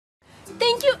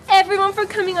Thank you everyone for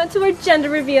coming on to our gender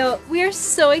reveal. We are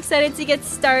so excited to get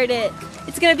started.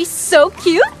 It's gonna be so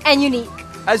cute and unique.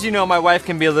 As you know, my wife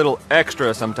can be a little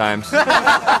extra sometimes.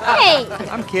 Hey!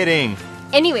 I'm kidding.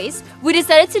 Anyways, we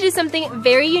decided to do something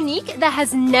very unique that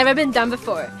has never been done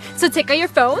before. So take out your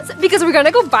phones because we're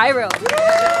gonna go viral.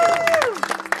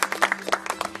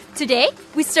 Today,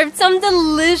 we served some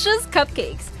delicious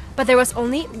cupcakes, but there was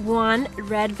only one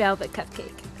red velvet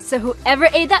cupcake. So whoever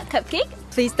ate that cupcake,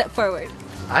 please step forward.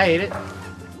 I ate it. All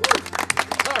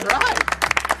right.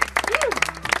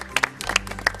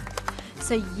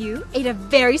 So you ate a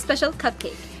very special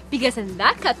cupcake because in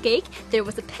that cupcake, there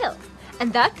was a pill.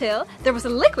 And that pill, there was a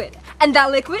liquid. And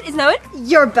that liquid is now in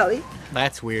your belly.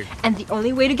 That's weird. And the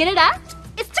only way to get it out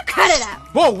is to cut it out.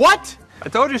 Whoa, what? I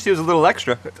told you she was a little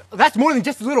extra. That's more than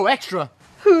just a little extra.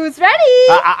 Who's ready?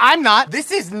 I'm not.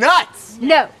 This is nuts.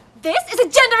 No, this is a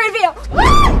gender reveal.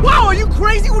 Wow, are you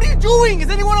crazy? What are you doing? Is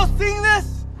anyone else seeing this?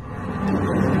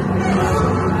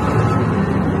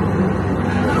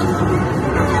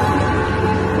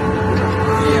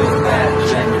 Reveal that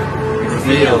gender.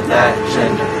 Reveal that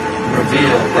gender.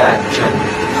 Reveal that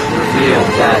gender.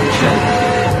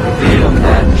 Reveal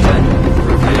that gender.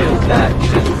 Reveal that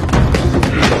gender.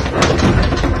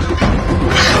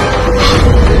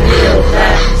 Reveal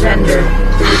that gender.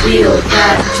 Reveal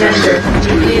that gender.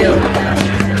 Reveal that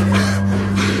gender.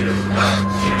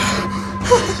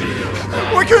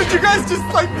 Why couldn't you guys just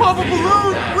like pop a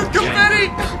balloon with confetti?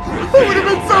 That would have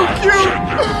been so cute.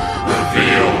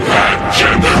 Reveal that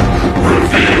gender.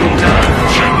 Reveal that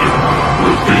gender.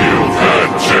 Reveal that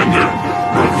gender.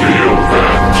 Reveal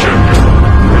that gender.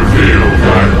 Reveal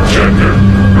that gender.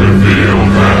 Reveal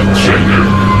that gender.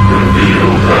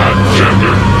 Reveal that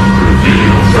gender.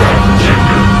 Reveal that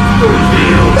gender.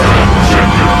 Reveal that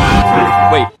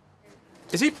gender. Wait,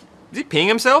 is he peeing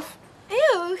himself?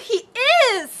 Ew, he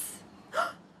is.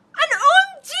 An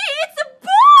OMG, it's a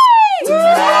boy!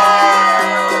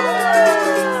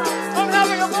 I'm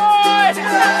having a boy!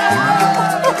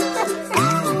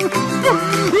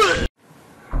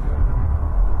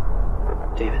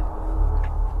 David,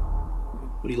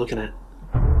 what are you looking at?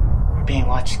 We're being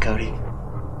watched, Cody.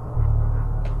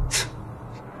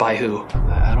 By who?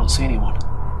 I don't see anyone.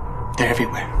 They're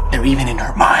everywhere. They're even in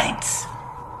our minds.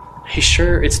 Are you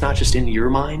sure it's not just in your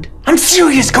mind? I'm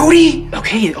serious, Cody!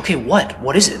 Okay, what?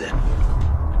 What is it then?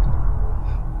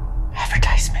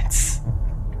 Advertisements.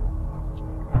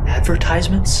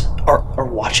 Advertisements? Are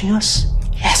watching us?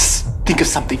 Yes. Think of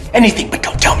something. Anything, but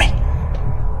don't tell me.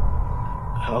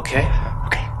 Okay.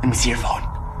 Okay, let me see your phone.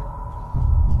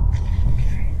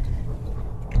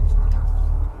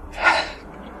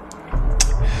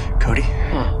 Cody,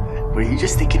 were you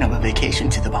just thinking of a vacation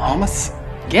to the Bahamas?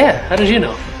 Yeah, how did you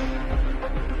know?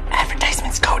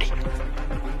 Advertisements, Cody.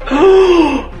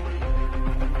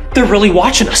 They're really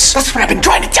watching us. That's what I've been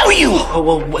trying to tell you.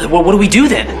 Well, what do we do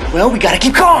then? Well, we gotta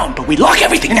keep calm, but we lock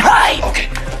everything and hide. Okay.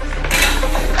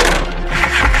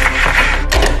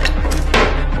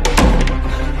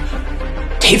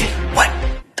 David, what?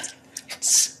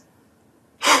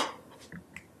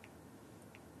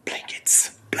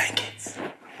 Blankets. Blankets.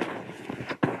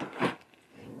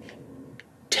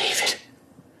 David.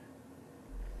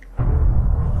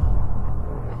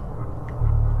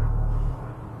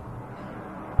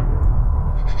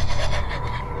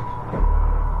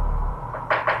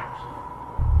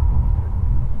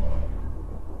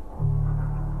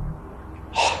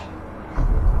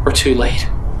 We're too late.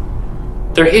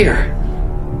 They're here.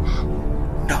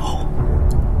 No.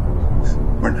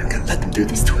 We're not gonna let them do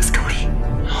this to us, Cody.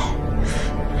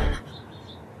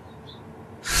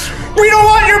 We don't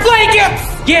want your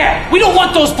blankets! Yeah, we don't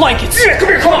want those blankets! Yeah, come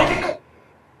here, come on!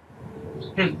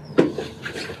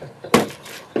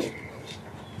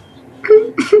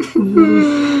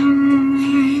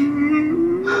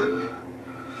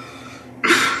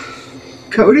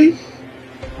 Cody,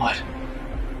 What?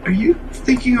 are you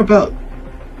thinking about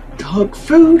dog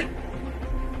food?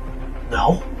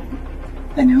 No?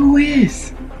 Then who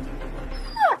is?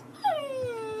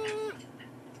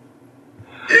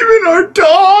 Even our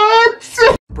dogs?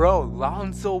 Bro,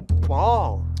 Lonzo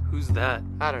Ball. Who's that?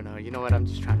 I don't know. You know what? I'm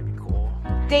just trying to be cool.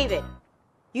 David,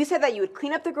 you said that you would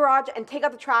clean up the garage and take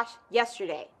out the trash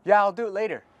yesterday. Yeah, I'll do it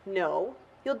later. No,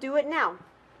 you'll do it now.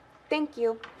 Thank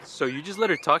you. So you just let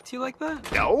her talk to you like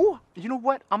that? No. You know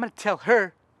what? I'm gonna tell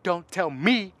her, don't tell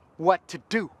me what to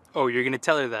do. Oh, you're gonna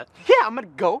tell her that? Yeah, I'm gonna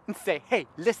go and say, hey,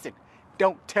 listen,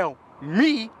 don't tell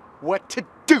me what to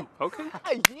do. Okay.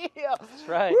 Yeah. That's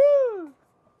right. Woo.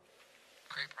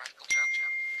 Great practical joke, Jim.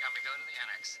 Got me going to the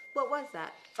annex. What was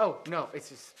that? Oh, no, it's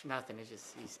just nothing. It's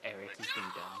just, he's Eric. He's being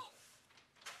dumb.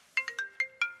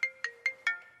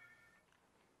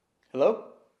 Hello?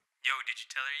 Yo, did you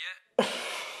tell her yet?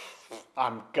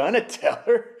 I'm gonna tell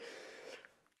her.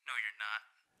 No, you're not.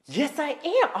 Yes, I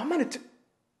am. I'm gonna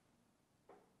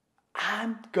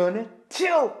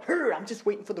tell her. I'm just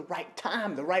waiting for the right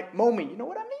time, the right moment. You know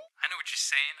what I mean? I know what you're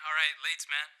saying. All right, Lates,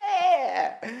 man.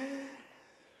 Yeah.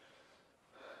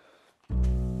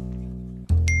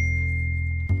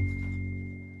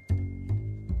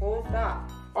 What was that?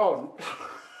 Oh.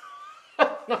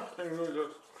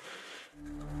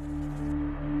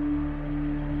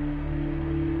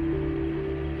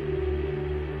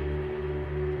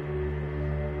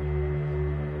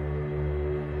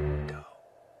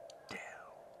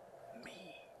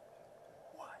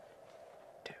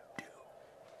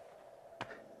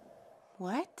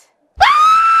 What?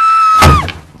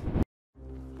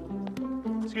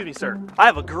 Excuse me, sir. I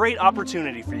have a great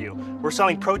opportunity for you. We're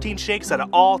selling protein shakes at an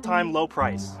all-time low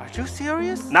price. Are you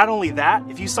serious? Not only that,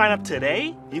 if you sign up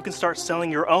today, you can start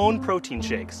selling your own protein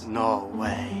shakes. No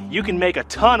way. You can make a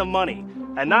ton of money.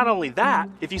 And not only that,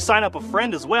 if you sign up a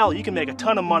friend as well, you can make a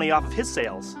ton of money off of his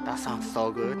sales. That sounds so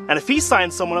good. And if he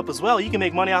signs someone up as well, you can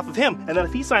make money off of him. And then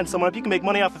if he signs someone up, you can make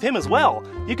money off of him as well.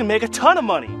 You can make a ton of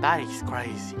money. That is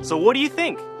crazy. So what do you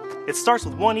think? It starts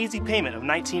with one easy payment of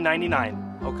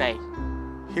 $19.99. Okay,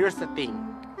 here's the thing.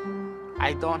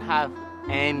 I don't have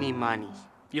any money.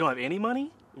 You don't have any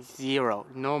money? Zero.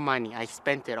 No money. I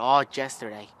spent it all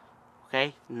yesterday.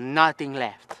 Okay? Nothing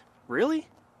left. Really?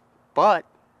 But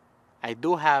I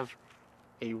do have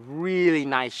a really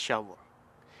nice shovel.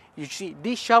 You see,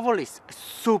 this shovel is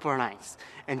super nice.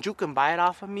 And you can buy it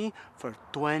off of me for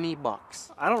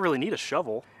 $20. I don't really need a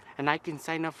shovel. And I can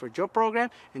sign up for your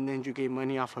program, and then you get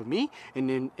money off of me. And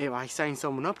then if I sign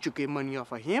someone up, you get money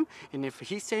off of him. And if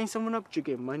he signs someone up, you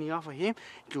get money off of him.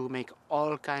 You make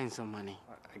all kinds of money.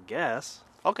 I guess.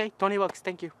 Okay, $20.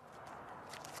 Thank you.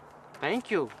 Thank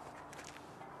you.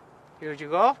 Here you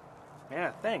go.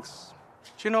 Yeah, thanks.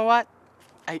 You know what?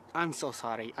 I'm so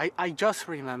sorry. I just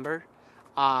remembered.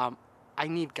 I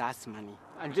need gas money.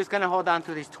 I'm just gonna hold on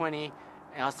to this 20,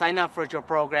 and I'll sign up for your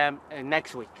program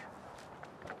next week.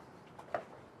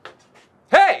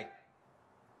 Hey!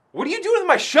 What are you doing with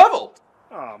my shovel?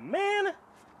 Oh, man.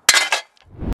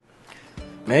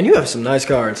 Man, you have some nice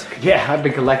cards. Yeah, I've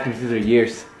been collecting through the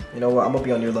years. You know what? I'm gonna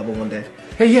be on your level one day.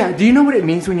 Hey, yeah, do you know what it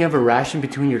means when you have a rash in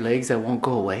between your legs that won't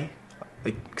go away?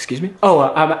 Excuse me? Oh,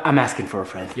 I'm asking for a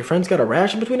friend. Your friend's got a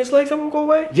rash in between his legs that won't go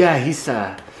away? Yeah, he's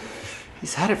had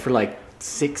it for like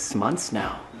 6 months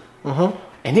now. Uh-huh.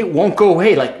 And it won't go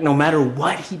away, like, no matter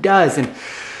what he does. And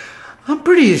I'm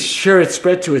pretty sure it's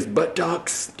spread to his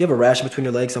buttocks. Do you have a rash in between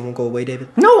your legs that won't go away, David?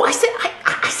 No, I said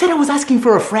I was asking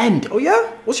for a friend. Oh, yeah?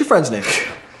 What's your friend's name?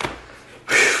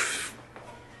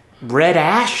 Red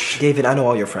Ash? David, I know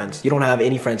all your friends. You don't have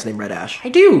any friends named Red Ash. I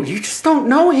do. You just don't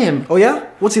know him. Oh, yeah?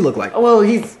 What's he look like? Well,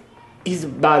 he's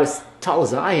about as tall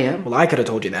as I am. Well, I could have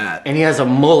told you that. And he has a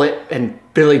mullet and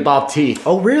Billy Bob teeth.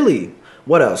 Oh, really?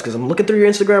 What else? Because I'm looking through your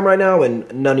Instagram right now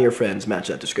and none of your friends match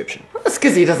that description. Well, that's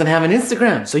because he doesn't have an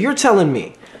Instagram. So you're telling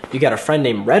me you got a friend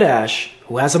named Red Ash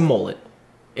who has a mullet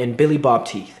and Billy Bob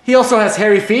teeth. He also has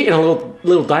hairy feet and a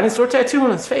little dinosaur tattoo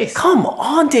on his face. Come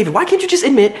on, David. Why can't you just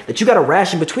admit that you got a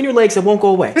rash in between your legs that won't go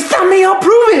away? It's not me. I'll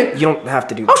prove it. You don't have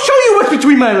to do that. I'll show you what's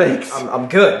between my legs. I'm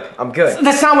good. I'm good.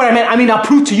 That's not what I meant. I mean, I'll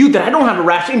prove to you that I don't have a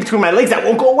rash in between my legs that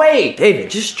won't go away.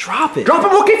 David, just drop it. Drop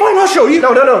it? Okay, fine. I'll show you.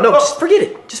 No. Just forget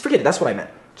it. Just forget it. That's what I meant.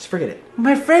 Just forget it.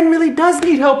 My friend really does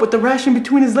need help with the rash in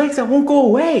between his legs that won't go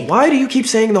away. Why do you keep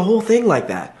saying the whole thing like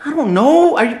that? I don't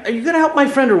know. Are you gonna help my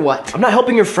friend or what? I'm not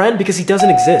helping your friend because he doesn't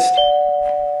exist.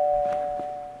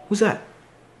 Who's that?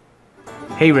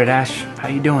 Hey, Red Ash. How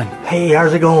you doing? Hey,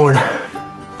 how's it going?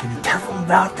 Did you tell him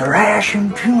about the rash in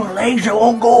between my legs that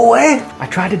won't go away? I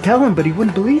tried to tell him, but he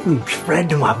wouldn't believe me. Spread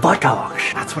to my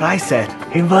buttocks. That's what I said.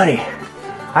 Hey, buddy.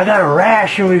 I got a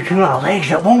rash in between my legs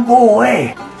that won't go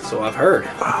away. So I've heard.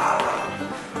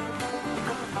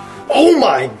 Oh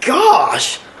my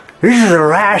gosh! This is a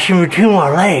rash in between my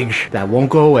legs. That won't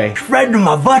go away. Spread to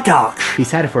my buttocks.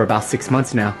 He's had it for about 6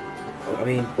 months now. I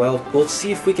mean, well, we'll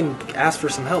see if we can ask for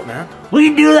some help, man. Will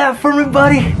you do that for me,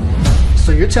 buddy?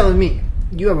 So you're telling me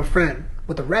you have a friend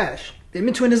with a rash in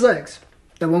between his legs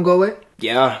that won't go away?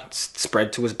 Yeah, it's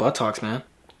spread to his buttocks, man.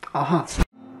 Uh-huh.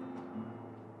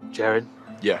 Jared,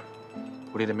 Yeah.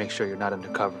 we need to make sure you're not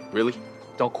undercover. Really?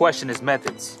 Don't question his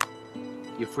methods.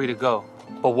 You're free to go,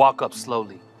 but walk up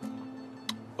slowly.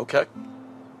 Okay.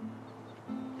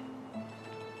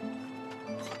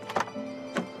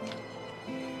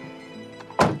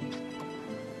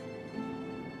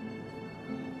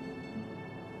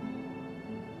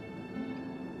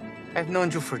 I've known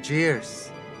you for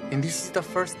years. And this is the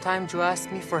first time you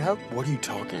asked me for help? What are you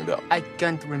talking about? I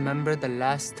can't remember the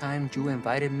last time you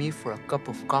invited me for a cup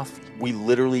of coffee. We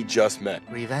literally just met.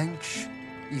 Revenge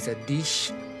is a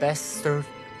dish best served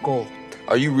cold.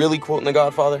 Are you really quoting The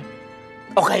Godfather?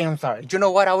 Okay, I'm sorry. You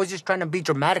know what? I was just trying to be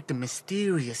dramatic and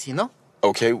mysterious, you know?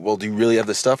 Okay, well, do you really have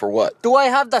the stuff or what? Do I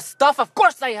have the stuff? Of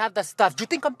course I have the stuff. Do you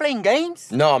think I'm playing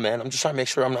games? No, man. I'm just trying to make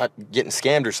sure I'm not getting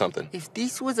scammed or something. If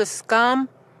this was a scam,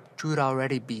 you'd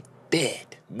already be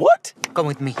dead. What? Come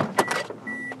with me.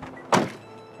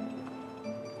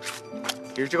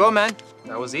 Here you go, man.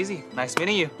 That was easy. Nice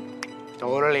meeting you.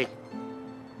 Totally.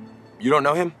 You don't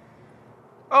know him?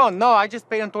 Oh, no. I just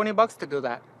paid him $20 to do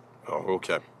that. Oh,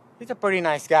 okay. He's a pretty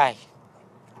nice guy.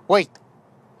 Wait.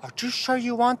 Are you sure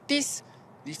you want this?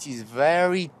 This is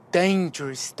very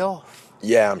dangerous stuff.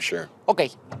 Yeah, I'm sure.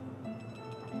 Okay.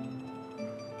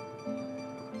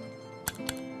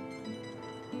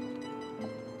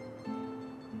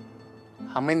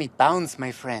 How many pounds,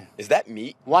 my friend? Is that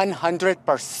meat?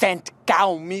 100%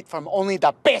 cow meat from only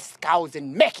the best cows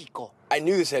in Mexico. I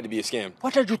knew this had to be a scam.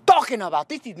 What are you talking about?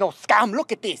 This is no scam.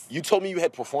 Look at this. You told me you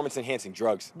had performance-enhancing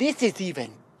drugs. This is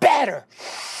even better.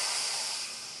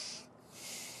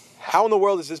 How in the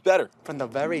world is this better? From the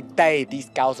very day these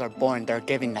cows are born, they're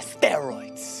giving us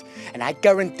steroids. And I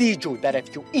guarantee you that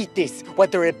if you eat this,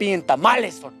 whether it be in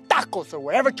tamales or tacos or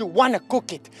wherever you want to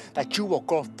cook it, that you will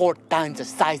grow 4 times the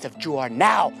size of you are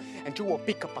now. And you will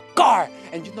pick up a car.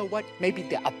 And you know what? Maybe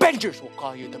the Avengers will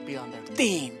call you to be on their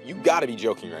team. You gotta be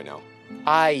joking right now.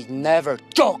 I never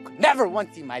joke. Never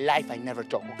once in my life I never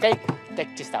joke, okay?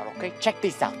 Check this out, okay? Check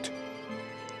this out.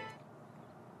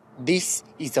 This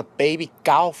is a baby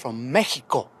cow from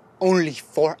Mexico, only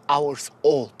 4 hours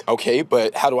old. Okay,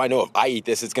 but how do I know if I eat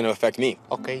this, it's gonna affect me?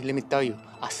 Okay, let me tell you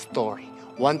a story.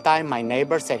 One time my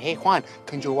neighbor said, hey Juan,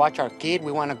 can you watch our kid?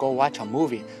 We wanna go watch a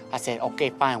movie. I said, okay,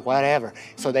 fine, whatever.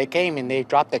 So they came and they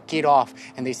dropped the kid off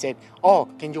and they said, oh,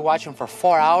 can you watch him for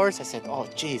 4 hours? I said, oh,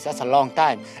 geez, that's a long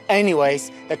time. Anyways,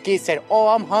 the kid said, oh,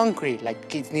 I'm hungry. Like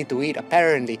kids need to eat,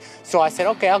 apparently. So I said,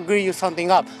 okay, I'll grill you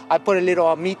something up. I put a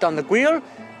little meat on the grill.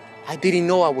 I didn't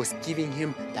know I was giving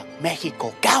him the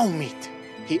Mexico cow meat.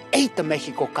 He ate the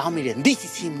Mexico cow meat, and this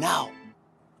is him now.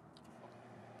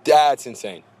 That's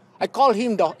insane. I call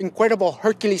him the Incredible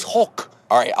Hercules Hulk.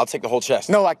 All right, I'll take the whole chest.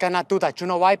 No, I cannot do that. You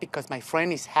know why? Because my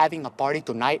friend is having a party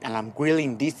tonight, and I'm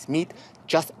grilling this meat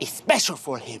just special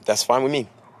for him. That's fine with me.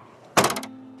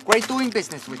 Great doing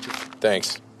business with you.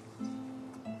 Thanks.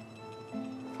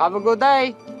 Have a good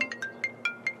day.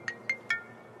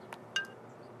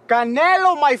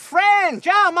 Canelo, my friend!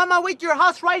 Yeah, I'm on my way to your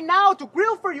house right now to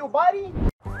grill for you, buddy!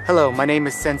 Hello, my name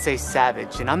is Sensei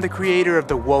Savage, and I'm the creator of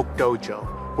the Woke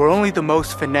Dojo, where only the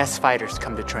most finesse fighters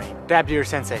come to train. Dab to your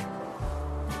sensei.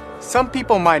 Some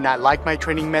people might not like my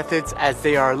training methods as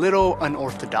they are a little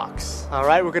unorthodox.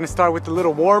 Alright, we're gonna start with a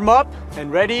little warm-up,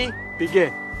 and ready,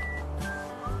 begin.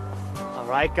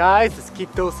 Alright guys, let's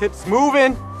keep those hips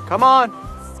moving. Come on,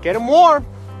 let's get them warm.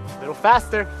 A little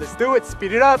faster, let's do it,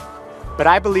 speed it up. But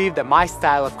I believe that my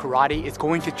style of karate is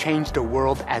going to change the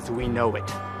world as we know it.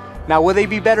 Now, will they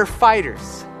be better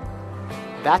fighters?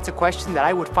 That's a question that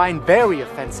I would find very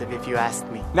offensive if you asked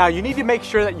me. Now, you need to make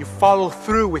sure that you follow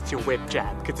through with your whip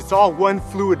jab, because it's all one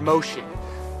fluid motion.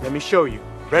 Let me show you.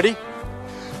 Ready?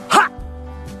 Ha!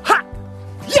 Ha!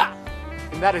 Yeah!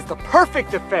 And that is the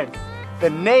perfect defense. The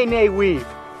nay-nay weave.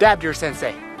 Dab your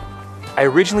sensei. I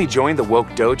originally joined the Woke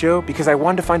Dojo because I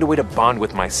wanted to find a way to bond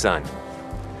with my son.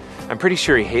 I'm pretty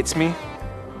sure he hates me,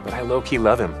 but I low-key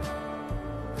love him.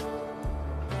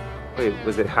 Wait,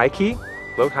 was it high-key?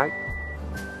 Low-high?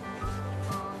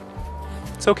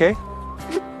 It's okay.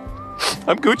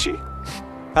 I'm Gucci.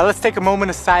 Now let's take a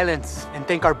moment of silence and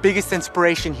thank our biggest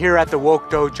inspiration here at the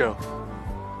Woke Dojo.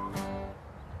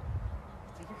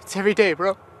 It's every day,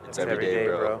 bro. It's every day,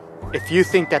 bro. If you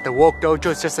think that the Woke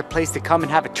Dojo is just a place to come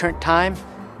and have a turn time,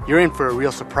 you're in for a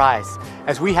real surprise,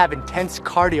 as we have intense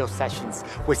cardio sessions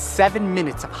with 7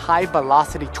 minutes of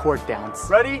high-velocity twerk downs.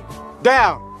 Ready?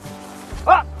 Down.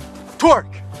 Up.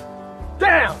 Twerk.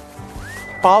 Down.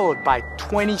 Followed by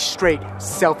 20 straight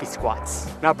selfie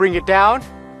squats. Now bring it down.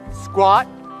 Squat.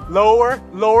 Lower,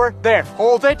 lower. There.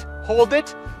 Hold it. Hold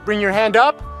it. Bring your hand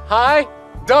up. High.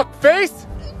 Duck face.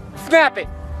 Snap it.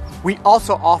 We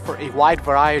also offer a wide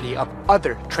variety of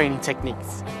other training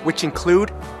techniques, which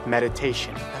include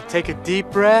meditation. Now take a deep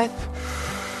breath,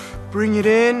 bring it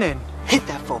in, and hit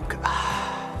that focus.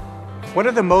 One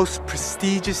of the most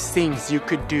prestigious things you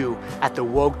could do at the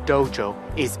Woke Dojo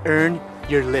is earn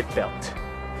your lit belt.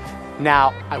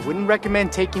 Now, I wouldn't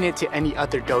recommend taking it to any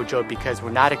other dojo because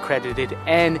we're not accredited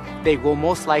and they will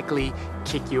most likely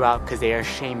kick you out because they are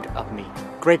ashamed of me.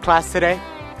 Great class today,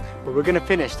 but we're gonna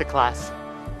finish the class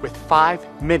with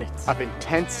 5 minutes of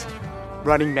intense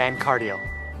running man cardio.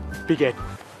 Begin.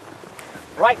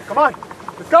 Right, come on,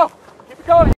 let's go. Keep it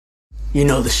going. You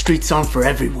know, the streets aren't for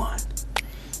everyone.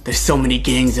 There's so many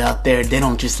gangs out there, they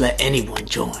don't just let anyone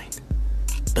join.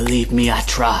 Believe me, I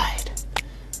tried.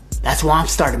 That's why I'm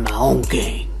starting my own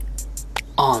gang.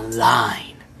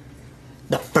 Online.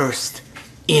 The first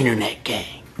internet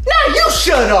gang. Now you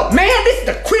shut up, man! This is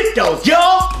the Cryptos,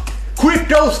 y'all!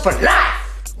 Cryptos for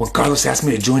life! When Carlos asked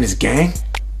me to join his gang,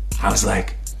 I was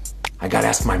like, I gotta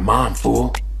ask my mom,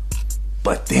 fool.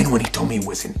 But then when he told me it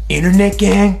was an internet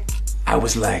gang, I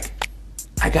was like,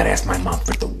 I gotta ask my mom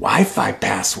for the Wi-Fi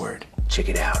password. Check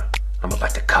it out. I'm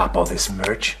about to cop all this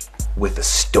merch with a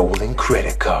stolen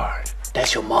credit card.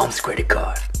 That's your mom's credit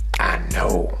card. I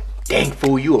know. Dang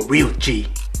fool, you a real G.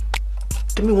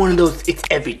 Give me one of those It's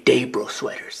Everyday Bro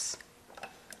sweaters.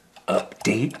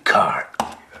 Update card.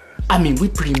 I mean, we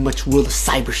pretty much rule the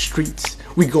cyber streets.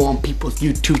 We go on people's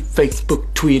YouTube,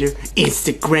 Facebook, Twitter,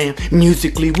 Instagram,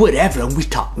 Musically, whatever, and we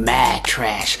talk mad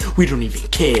trash. We don't even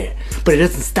care. But it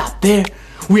doesn't stop there.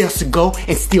 We also go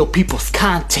and steal people's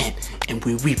content, and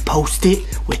we repost it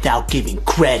without giving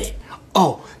credit.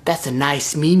 Oh, that's a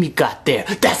nice meme you got there.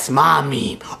 That's my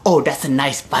meme. Oh, that's a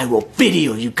nice viral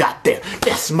video you got there.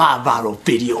 That's my viral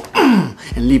video.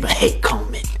 And leave a hate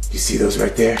comment. You see those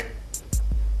right there?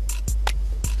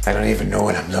 I don't even know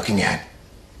what I'm looking at.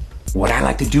 What I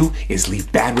like to do is leave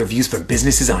bad reviews for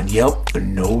businesses on Yelp for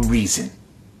no reason.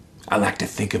 I like to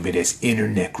think of it as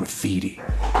internet graffiti.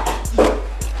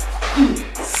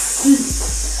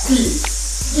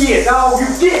 Yeah, dog, you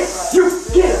get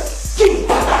it.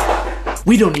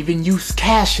 We don't even use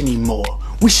cash anymore.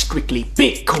 We strictly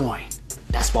Bitcoin.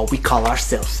 That's why we call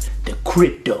ourselves the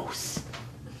Cryptos.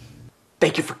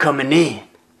 Thank you for coming in.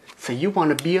 So you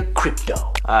want to be a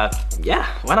crypto? Yeah,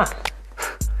 why not?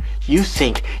 You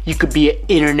think you could be an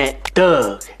internet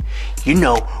thug. You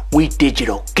know, we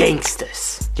digital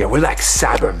gangsters. Yeah, we're like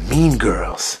cyber mean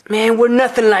girls. Man, we're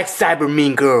nothing like cyber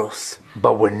mean girls.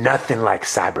 But we're nothing like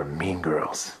cyber mean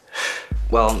girls.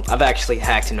 Well, I've actually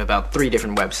hacked into about 3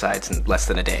 different websites in less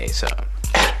than a day, so...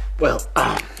 Well,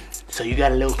 so you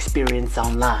got a little experience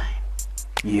online.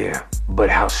 Yeah, but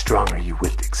how strong are you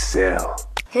with Excel?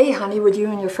 Hey, honey, would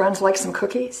you and your friends like some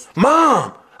cookies?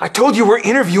 Mom! I told you we're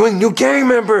interviewing new gang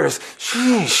members!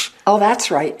 Sheesh! Oh,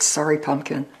 that's right. Sorry,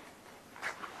 Pumpkin.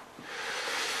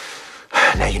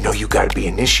 Now you know you gotta be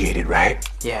initiated, right?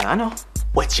 Yeah, I know.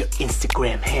 What's your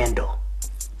Instagram handle?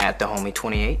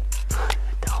 @thehomie28.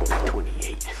 The homie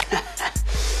 28.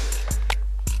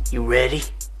 You ready?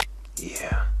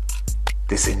 Yeah.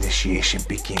 This initiation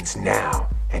begins now,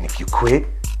 and if you quit,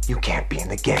 you can't be in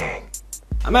the gang.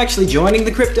 I'm actually joining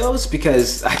the Cryptos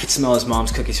because I could smell his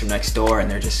mom's cookies from next door and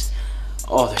they're just,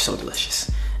 oh, they're so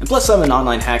delicious. And plus I'm an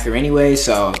online hacker anyway,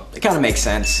 so it kind of makes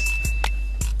sense.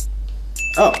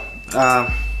 Oh,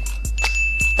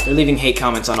 they're leaving hate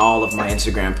comments on all of my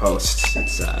Instagram posts.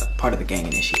 It's part of the gang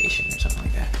initiation or something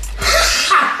like that.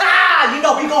 You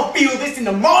know we gonna feel this in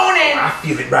the morning. I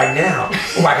feel it right now.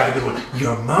 Oh, I got a good one.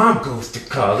 Your mom goes to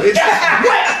college. That's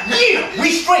what? Yeah,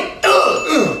 we straight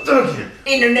thugs. Thugging.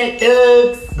 Internet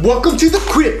thugs. Welcome to the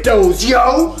Cryptos,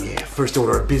 yo. Yeah, first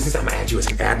order of business, I'm gonna add you as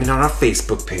an admin on our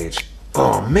Facebook page.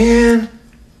 Oh, man.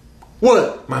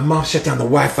 What? My mom shut down the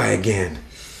Wi-Fi again.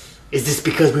 Is this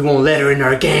because we won't let her in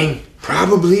our gang?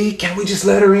 Probably. Can't we just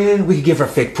let her in? We could give her a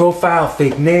fake profile,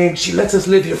 fake name. She lets us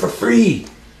live here for free.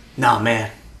 Nah,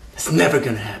 man. It's never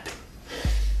gonna happen.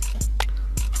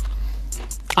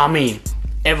 I mean,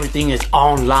 everything is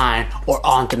online or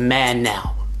on demand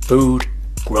now. Food,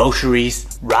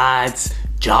 groceries, rides,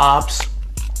 jobs.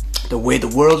 The way the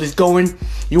world is going,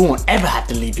 you won't ever have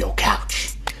to leave your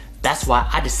couch. That's why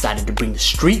I decided to bring the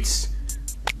streets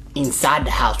inside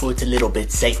the house where it's a little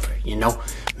bit safer, you know?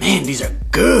 Man, these are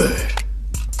good.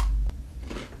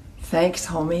 Thanks,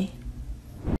 homie.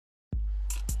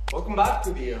 Welcome back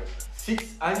to the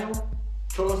 6th annual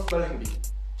Cholo Spelling Bee.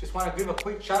 Just want to give a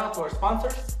quick shout out to our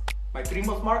sponsors, my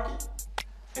Primos Market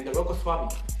and the Rocco Swami.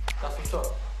 That's what's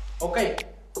up. Okay,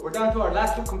 we're down to our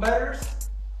last 2 competitors.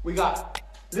 We got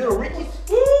Little Ricky's,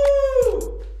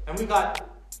 woo! And we got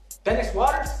Dennis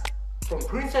Waters from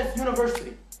Princess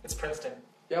University. It's Princeton.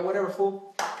 Yeah, whatever,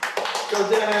 fool. Go,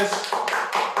 Dennis.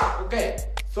 Okay,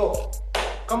 so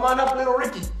come on up, Little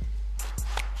Ricky.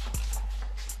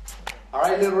 All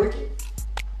right, Little Ricky.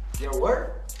 Your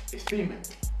word is female.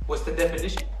 What's the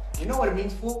definition? You know what it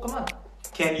means, fool? Come on.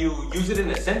 Can you use it in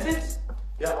a sentence?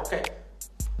 Yeah, okay.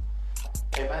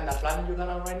 Hey man, that planet you got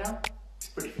on right now, it's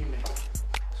pretty female.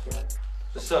 That's right.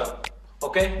 What's up?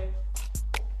 Okay.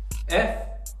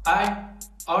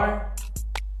 R-N-E.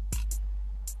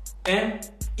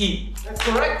 That's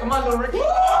correct. Come on, little Ricky.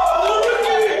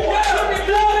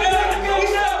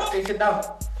 Okay, sit down.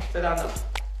 Sit down now.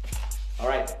 All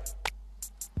right.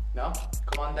 Now,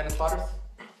 come on, Dennis Waters.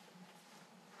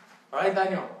 All right,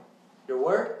 Daniel. Your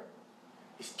word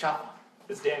is chapa.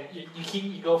 It's Dan.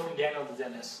 You go from Daniel to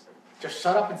Dennis. Just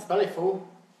shut up and spell it, fool.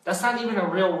 That's not even a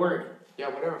real word. Yeah,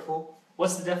 whatever, fool.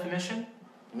 What's the definition?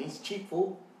 It means cheap,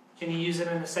 fool. Can you use it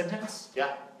in a sentence?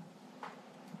 Yeah.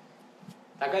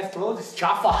 That guy's clothes is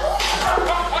chafa.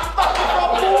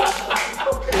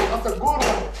 That's a good one.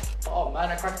 Oh man,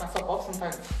 I crack myself up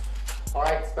sometimes. All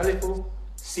right, spell it, fool.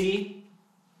 C-H-A-F-A.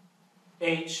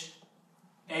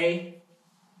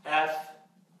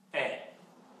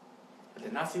 I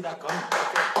did not see that coming.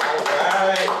 All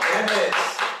right, Dennis.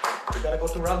 We gotta go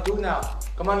to round 2 now.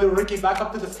 Come on, little Ricky, back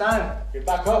up to the stand. Get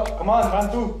back up. Come on,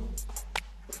 round 2.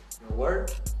 Your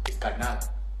word is carnal.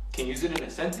 Can you use it in a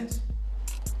sentence?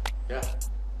 Yeah.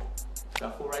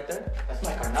 That fool right there? That's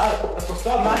my carnal. That's what's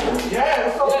up, man. Yeah,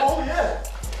 what's up, fool? Yeah.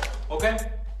 Okay.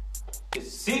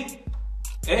 It's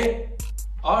C-A-R-N-A-L.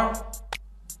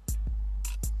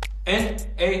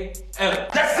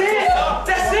 That's it!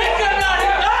 That's it, carnal!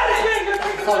 You got it!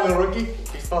 What's up, little Ricky?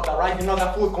 He spelled that right. You know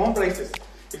that fool is going places.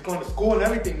 He's going to school and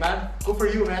everything, man. Good for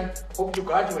you, man. Hope you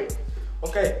graduate.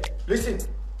 Okay, listen.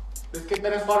 Let's get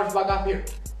Dennis Waters back up here.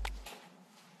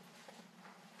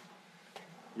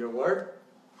 Your word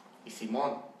is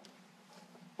Simon.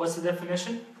 What's the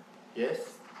definition?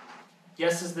 Yes.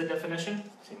 Yes is the definition.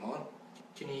 Simon.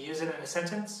 Can you use it in a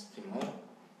sentence? Simon.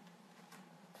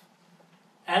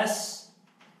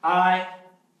 S-I-M-O-N.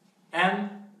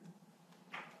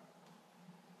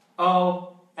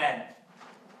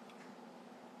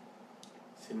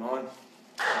 Simon.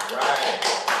 Right.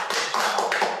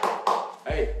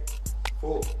 Hey,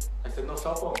 fool. I said no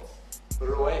cell phones. Put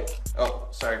it away. Oh,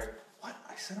 sorry. What?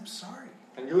 I said I'm sorry.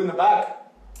 And you in the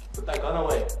back. Put that gun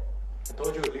away. I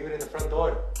told you, leave it in the front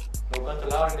door. No guns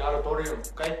allowed in the auditorium,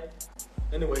 okay?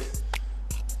 Anyways,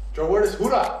 your word is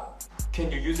hura. Can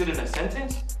you use it in a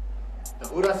sentence? The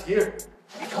hura's here.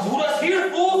 The hura's here,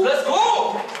 fool! Let's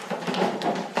go!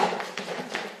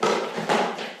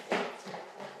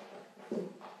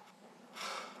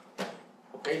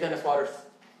 Okay, Dennis Waters.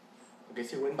 I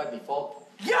guess you win by default.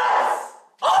 Yes!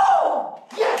 Oh!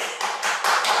 Yes!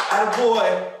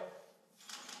 Attaboy!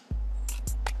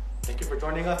 Thank you for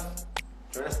joining us.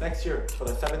 Join us next year for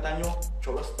the 7th annual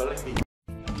Cholo Spelling Bee.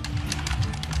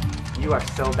 You are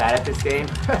so bad at this game.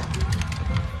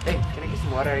 Hey, can I get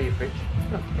some water out of your fridge?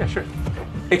 Oh, yeah, sure.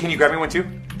 Hey, can you grab me one too?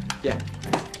 Yeah.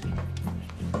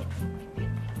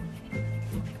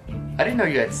 I didn't know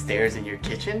you had stairs in your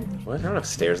kitchen. What? I don't have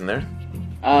stairs in there.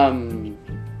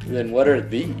 Then what are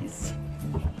these?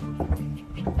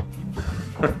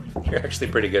 You're actually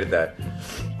pretty good at that.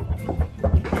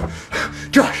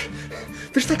 Josh,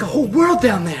 there's like a whole world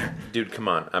down there. Dude, come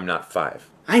on. I'm not 5.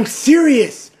 I'm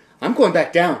serious. I'm going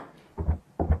back down.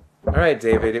 All right,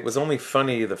 David. It was only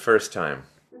funny the first time.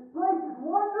 This place is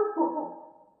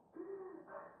wonderful.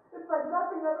 It's like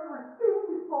nothing I've ever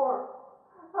seen before.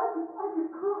 I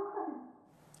could cry.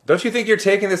 Don't you think you're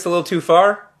taking this a little too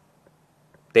far?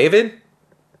 David?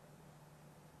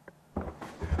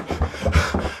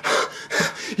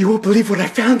 You won't believe what I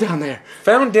found down there.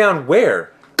 Found down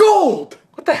where? Gold!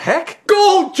 What the heck?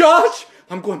 Gold, Josh!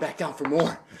 I'm going back down for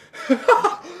more.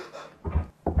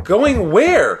 Going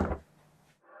where? It's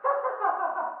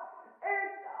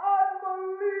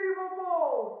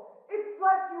unbelievable. It's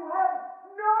like you have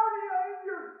Narnia in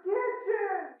your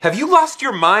kitchen. Have you lost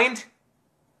your mind?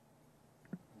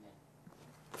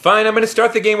 Fine, I'm gonna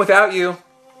start the game without you.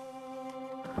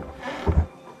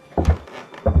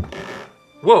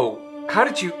 Whoa, how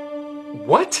did you...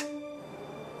 What?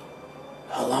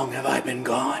 How long have I been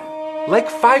gone? Like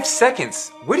 5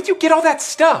 seconds. Where did you get all that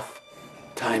stuff?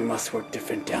 Time must work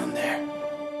different down there.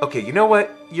 Okay, you know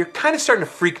what? You're kind of starting to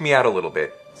freak me out a little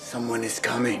bit. Someone is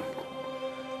coming.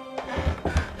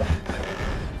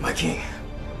 My king.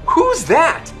 Who's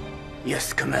that?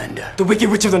 Yes, Commander. The Wicked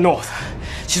Witch of the North.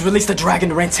 She's released a dragon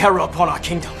to rain terror upon our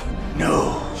kingdom.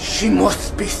 No, she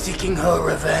must be seeking her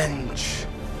revenge.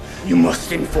 You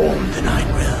must inform the 9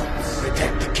 realms.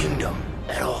 Protect the kingdom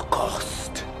at all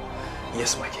cost.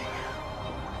 Yes, my king.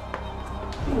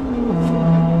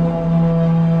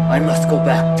 I must go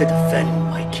back to defend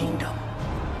my kingdom.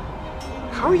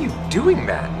 How are you doing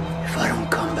that? If I don't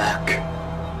come back,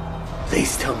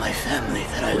 please tell my family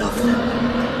that I love them.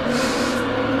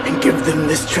 And give them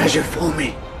this treasure for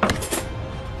me.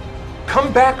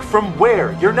 Come back from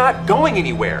where? You're not going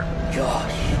anywhere.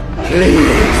 Josh,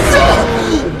 please.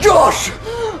 Josh!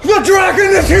 The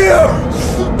dragon is here!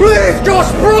 Please,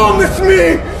 just promise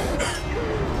me!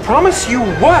 Promise you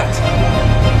what?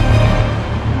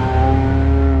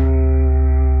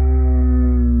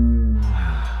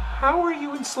 How are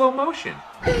you in slow motion?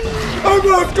 I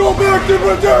must go back to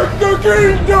protect the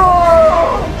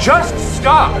kingdom! Just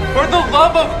stop! For the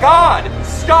love of God!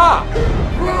 Stop!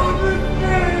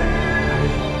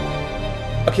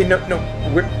 Okay, no,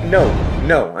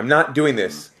 I'm not doing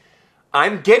this.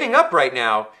 I'm getting up right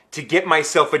now to get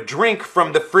myself a drink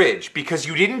from the fridge because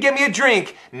you didn't get me a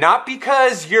drink, not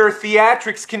because your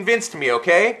theatrics convinced me,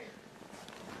 okay?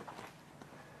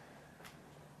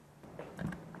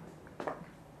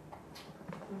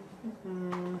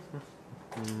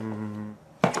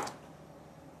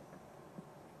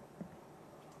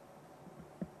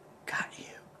 Got you.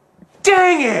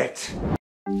 Dang it!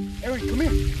 Aaron, come here.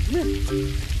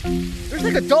 There's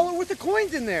like $1 worth of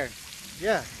coins in there.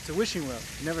 Yeah, it's a wishing well.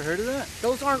 You never heard of that?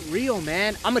 Those aren't real,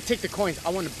 man. I'm gonna take the coins. I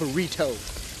want a burrito.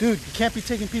 Dude, you can't be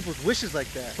taking people's wishes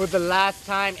like that. For the last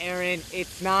time, Aaron,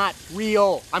 it's not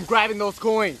real. I'm grabbing those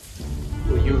coins.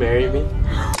 Will you marry me?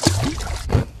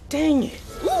 Dang it.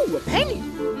 Ooh, a penny.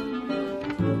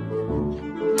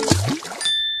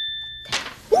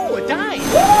 Ooh, a dime.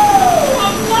 Ooh, a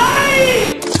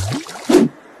light!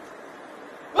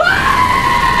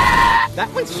 That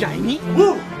one's shiny.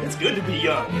 Woo! It's good to be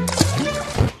young.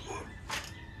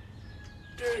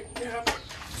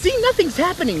 See, nothing's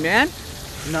happening, man.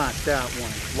 Not that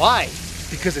one. Why?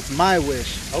 Because it's my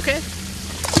wish. Okay.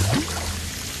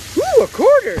 Ooh, a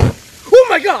quarter. Oh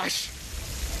my gosh.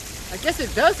 I guess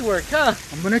it does work, huh?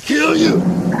 I'm gonna kill you.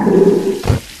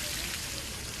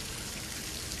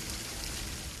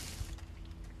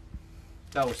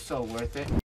 That was so worth it.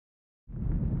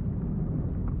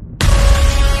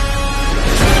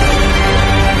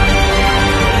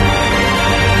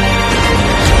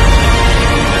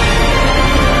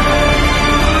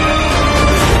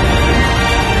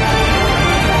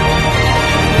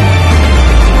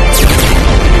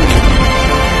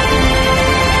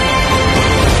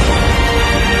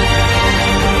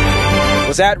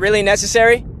 Was that really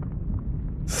necessary?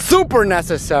 Super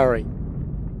necessary.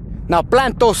 Now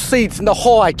plant those seeds in the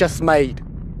hole I just made.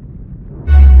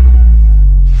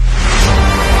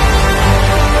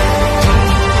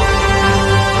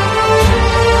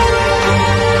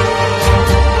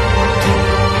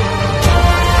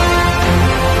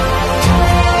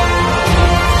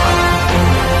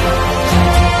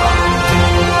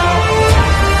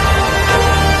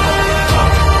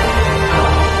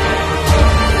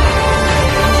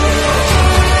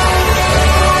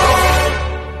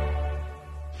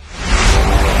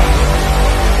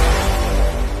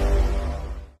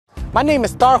 My name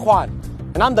is Star Juan,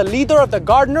 and I'm the leader of the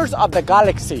Gardeners of the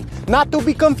Galaxy. Not to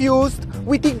be confused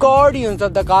with the Guardians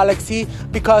of the Galaxy,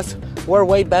 because we're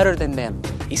way better than them.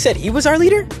 He said he was our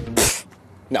leader?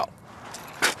 No.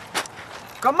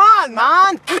 Come on,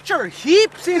 man! Put your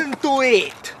hips into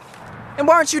it! And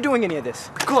why aren't you doing any of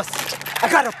this? Because I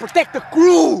gotta protect the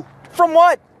crew! From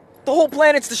what? The whole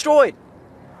planet's destroyed.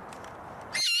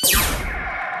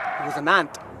 It was an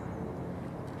ant.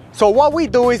 So what we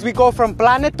do is we go from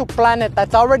planet to planet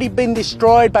that's already been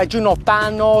destroyed by,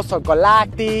 Thanos or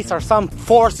Galactus or some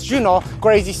force,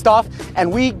 crazy stuff,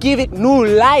 and we give it new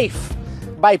life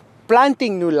by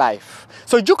planting new life.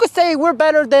 So you could say we're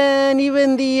better than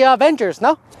even the Avengers,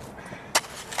 no?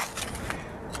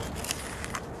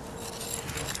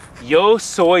 Yo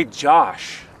soy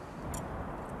Josh.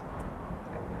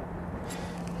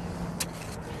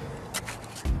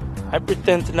 I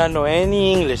pretend to not know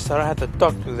any English, so I don't have to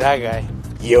talk to that guy.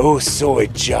 Yo soy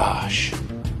Josh.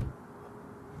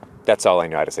 That's all I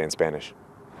know how to say in Spanish.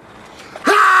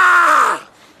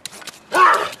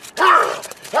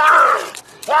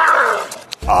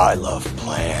 I love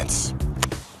plants.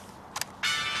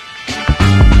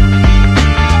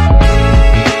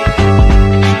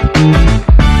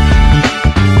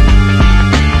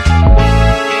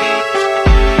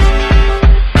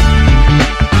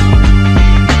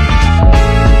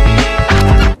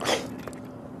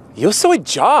 Yo soy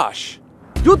Josh.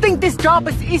 You think this job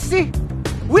is easy?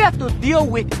 We have to deal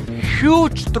with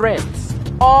huge threats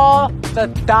all the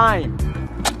time.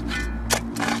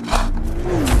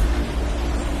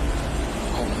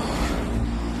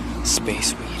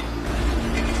 Space weed.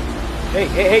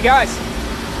 Hey, guys!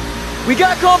 We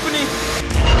got company!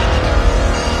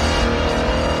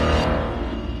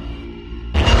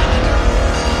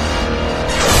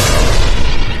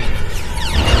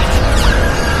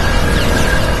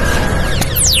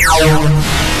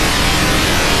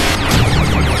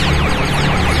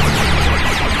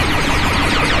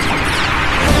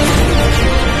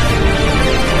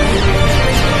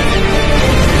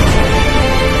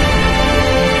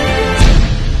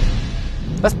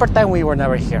 Let's pretend we were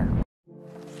never here.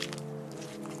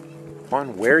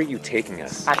 Juan, where are you taking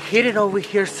us? I hid it over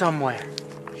here somewhere.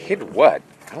 Hid what?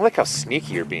 I don't like how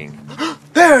sneaky you're being.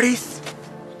 There it is!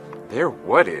 There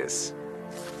what is?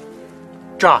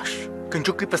 Josh, can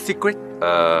you keep a secret?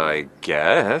 I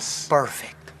guess.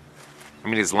 Perfect. I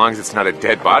mean, as long as it's not a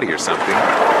dead body or something.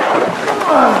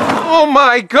 Oh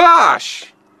my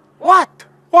gosh! What?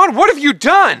 Juan, what have you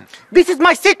done? This is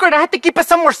my secret. I had to keep it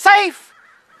somewhere safe.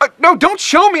 No, don't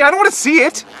show me. I don't want to see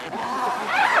it.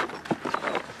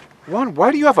 Juan,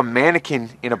 why do you have a mannequin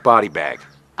in a body bag?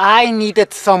 I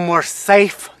needed somewhere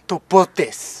safe to put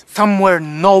this. Somewhere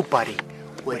nobody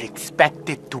would expect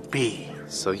it to be.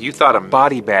 So you thought a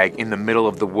body bag in the middle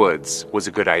of the woods was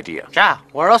a good idea? Yeah,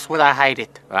 where else would I hide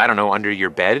it? I don't know, under your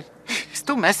bed? It's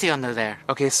too messy under there.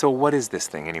 Okay, so what is this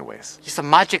thing anyways? It's a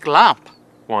magic lamp.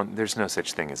 Juan, there's no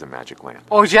such thing as a magic lamp.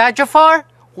 Oh yeah, Jafar?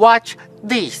 Watch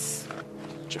this.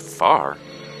 Jafar?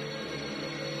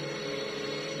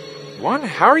 Juan,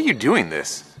 how are you doing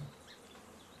this?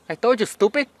 I told you,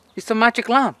 stupid. It's a magic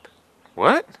lamp.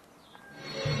 What?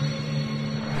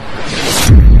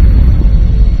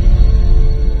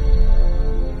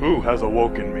 Who has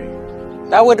awoken me?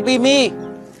 That would be me.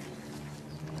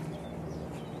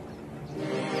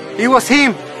 It was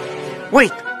him.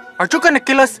 Wait, are you gonna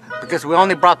kill us? Because we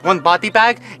only brought one body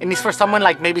bag and it's for someone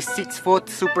like maybe 6 foot,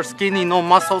 super skinny, no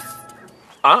muscles.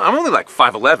 I'm only like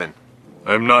 5'11".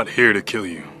 I'm not here to kill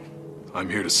you. I'm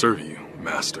here to serve you,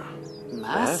 Master.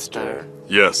 Master?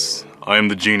 Yes, I am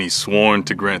the genie sworn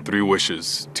to grant 3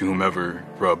 wishes to whomever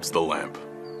rubs the lamp.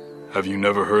 Have you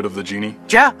never heard of the genie?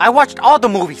 Yeah, I watched all the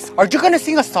movies. Are you gonna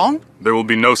sing a song? There will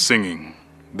be no singing.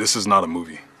 This is not a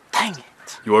movie. Dang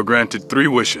it. You are granted 3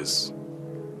 wishes.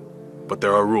 But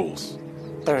there are rules.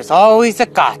 There's always a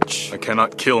catch. I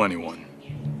cannot kill anyone.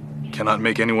 Cannot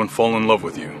make anyone fall in love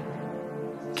with you.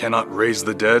 Cannot raise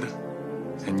the dead.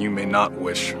 And you may not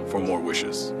wish for more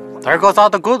wishes. There goes all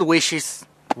the good wishes.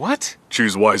 What?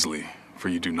 Choose wisely, for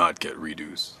you do not get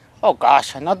redos. Oh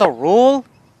gosh, another rule?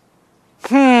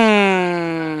 No.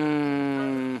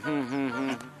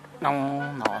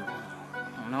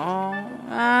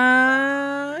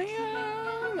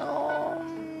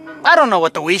 I don't know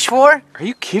what to wish for. Are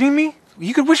you kidding me?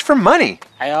 You could wish for money.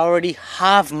 I already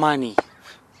have money.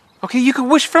 Okay, you could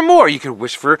wish for more. You could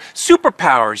wish for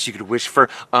superpowers. You could wish for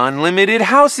unlimited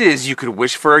houses. You could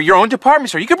wish for your own department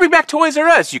store. You could bring back Toys R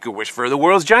Us. You could wish for the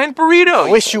world's giant burrito.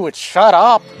 I wish you would shut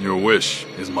up. Your wish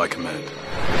is my command.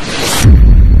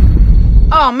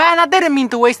 Oh man, I didn't mean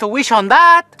to waste a wish on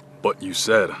that. But you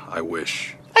said, I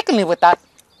wish. I can live with that.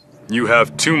 You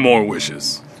have 2 more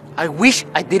wishes. I wish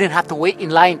I didn't have to wait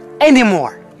in line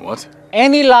anymore. What?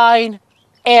 Any line,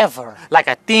 ever. Like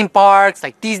at theme parks,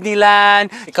 like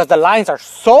Disneyland, because the lines are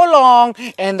so long,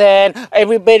 and then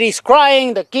everybody's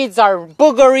crying, the kids are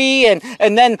boogery,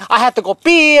 and then I have to go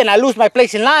pee, and I lose my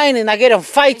place in line, and I get in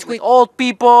fights with old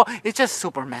people. It's just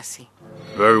super messy.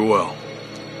 Very well.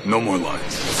 No more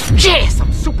lines. Yes,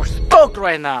 I'm super stoked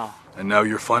right now. And now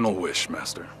your final wish,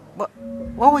 Master.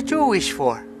 What would you wish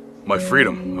for? My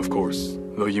freedom, of course.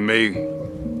 Though you may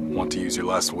want to use your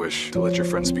last wish to let your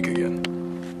friend speak again.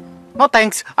 No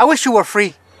thanks. I wish you were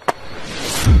free.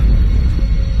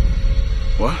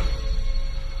 What?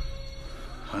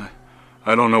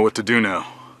 I don't know what to do now.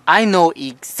 I know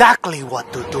exactly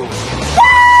what to do.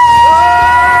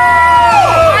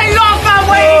 I love my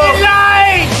waiting in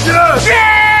line! Yes!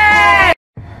 Yeah!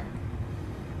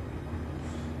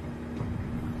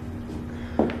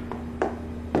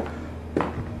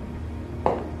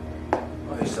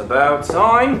 It's about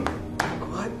time.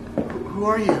 What? Who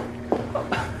are you?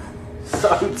 So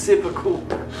typical.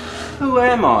 Who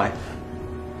am I?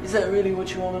 Is that really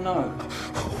what you want to know?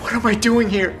 What am I doing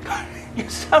here? You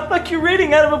sound like you're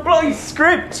reading out of a bloody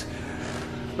script.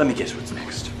 Let me guess what's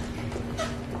next.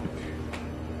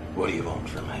 What do you want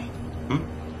from me?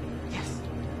 Yes.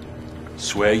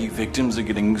 Swear you victims are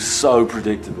getting so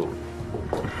predictable.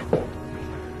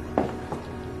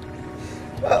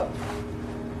 Well,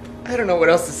 I don't know what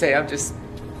else to say. I'm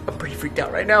pretty freaked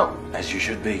out right now. As you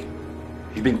should be.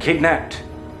 You've been kidnapped.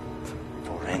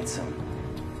 For ransom.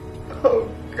 Oh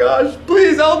gosh,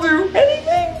 please, I'll do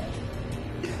anything.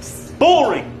 Yes.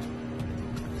 Boring.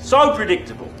 So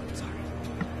predictable. Sorry.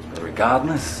 But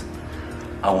regardless,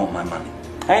 I want my money.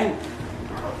 And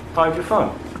hide your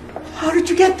phone. How did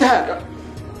you get that?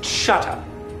 Shut up.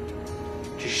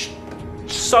 Just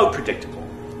so predictable.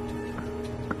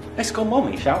 Let's call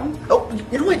Mommy, shall we? Oh,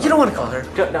 you know what? You don't want to call her.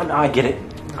 No, I get it.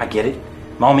 I get it.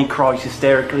 Mommy cries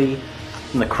hysterically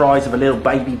from the cries of a little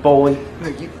baby boy. No,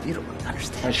 you don't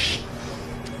understand. Shh.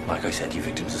 Like I said, you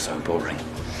victims are so boring.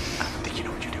 I don't think you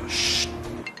know what you're doing. Shh.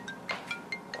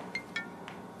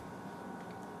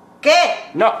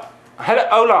 ¿Qué? No. Hello,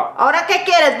 hola. ¿Ahora qué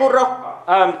quieres, burro?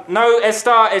 No,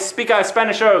 speaker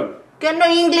Spanish. Que no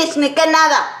English ni que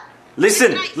nada.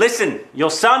 Listen.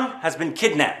 Your son has been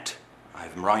kidnapped. I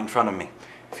have him right in front of me.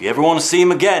 If you ever want to see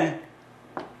him again,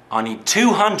 I need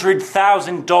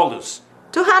 $200,000.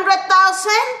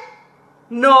 200,000?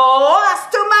 No, that's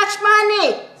too much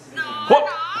money.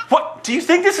 What? Do you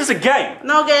think this is a game?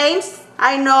 No games.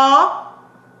 I know.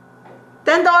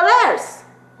 $10.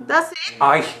 That's it.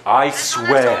 I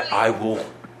swear I will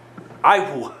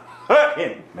hurt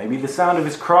him. Maybe the sound of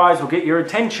his cries will get your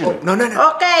attention. Oh, no.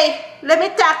 Okay, let me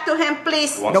talk to him,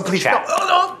 please. No, please,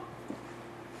 no.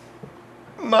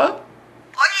 Ma?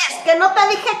 Oye, que no te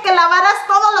dije que lavaras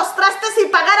todos los trastes y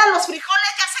pagaras los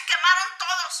frijoles, ya se quemaron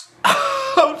todos.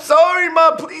 I'm sorry,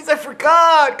 Ma, please, I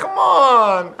forgot. Come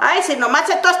on. Ay, si nomás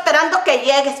estoy esperando que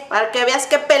llegues para que veas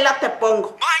qué pela te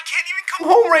pongo. Ma, I can't even come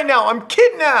home right now. I'm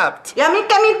kidnapped. ¿Y a mí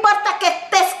qué me importa que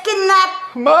estés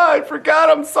kidnapped? Ma, I forgot.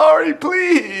 I'm sorry,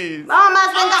 please. No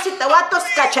más vengas y te voy a tus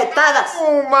cachetadas.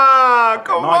 Oh, Ma,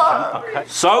 come on. Okay.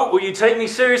 So, will you take me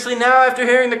seriously now after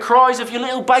hearing the cries of your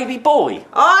little baby boy?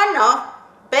 Oh, no.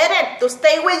 Better to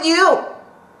stay with you.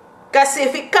 Because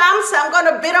if he comes, I'm going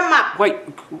to beat him up.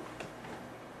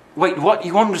 Wait, what?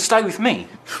 You want him to stay with me?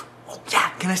 Oh, yeah,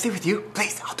 can I stay with you?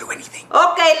 Please, I'll do anything.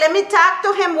 Okay, let me talk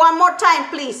to him one more time,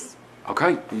 please.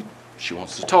 Okay, she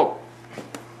wants to talk.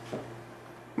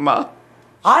 Ma?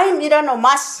 Ay, mira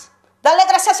nomás. Dale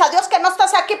gracias a Dios que no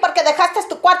estás aquí porque dejaste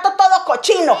tu cuarto todo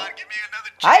cochino.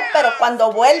 Ay, pero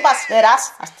cuando vuelvas,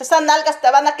 verás, hasta esas nalgas te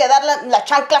van a quedar las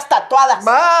chanclas tatuadas.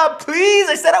 Ma, please,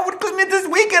 I said I would clean it this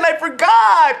weekend. I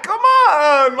forgot. Come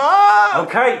on, Ma.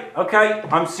 Okay,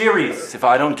 I'm serious. If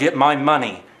I don't get my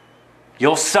money,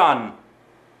 your son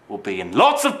will be in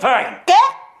lots of pain. ¿Qué?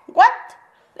 What?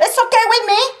 It's okay with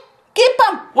me. Keep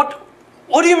him.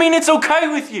 What do you mean it's okay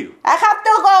with you? I have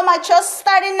to go. My show's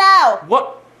starting now.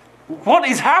 What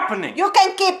is happening? You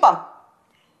can keep him.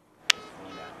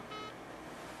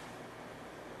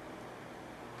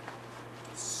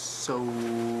 So,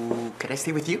 can I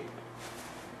stay with you?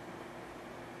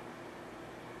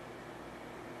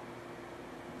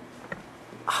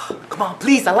 Oh, come on,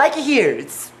 please. I like it here.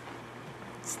 It's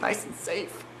nice and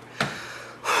safe.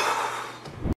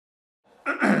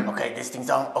 Okay, this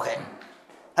thing's on. Okay.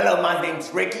 Hello, my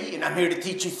name's Ricky, and I'm here to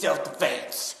teach you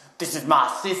self-defense. This is my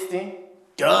assistant,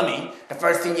 Dummy. The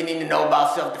first thing you need to know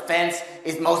about self-defense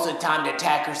is most of the time the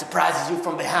attacker surprises you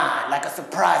from behind, like a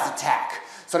surprise attack.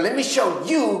 So let me show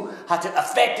you how to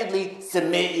effectively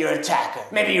submit your attacker.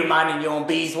 Maybe you're minding your own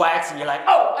beeswax and you're like,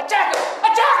 oh, attacker!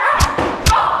 Son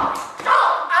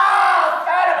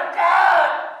of a gun!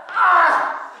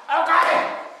 Okay.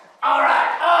 All right.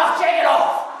 Shake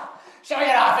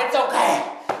it off. It's okay.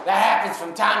 That happens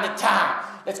from time to time.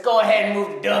 Let's go ahead and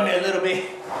move the dummy a little bit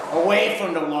away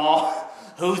from the wall.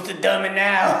 Who's the dummy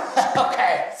now?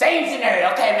 Okay. Same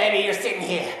scenario. Okay, maybe you're sitting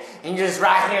here. And you're just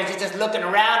right here, you're just looking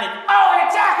around and, oh, an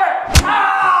attacker!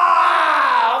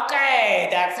 Okay,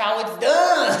 that's how it's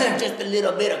done. Just a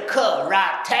little bit of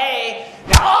karate.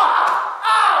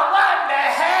 Now, what the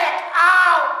heck?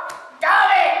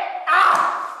 Dummy!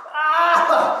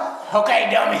 Okay,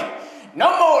 dummy,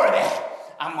 no more of that.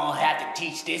 I'm gonna have to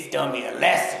teach this dummy a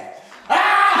lesson.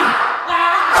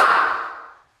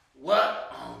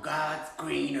 What on God's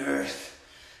green earth?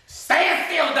 Stand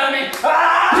still, dummy!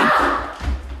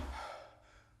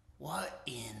 What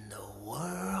in the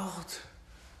world?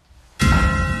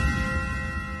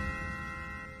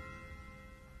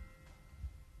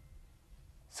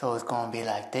 So it's gonna be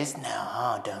like this now,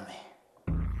 huh, dummy?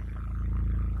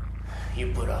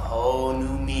 You put a whole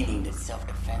new meaning to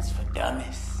self-defense for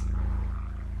dummies.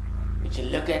 Would you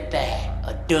look at that?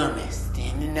 A dummy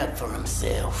standing up for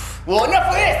himself. Well, enough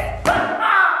of this! The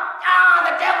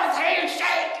devil's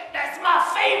handshake! That's my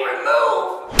favorite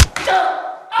move!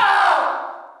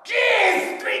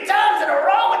 Jeez, 3 times in a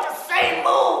row with the same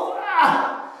move.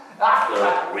 I feel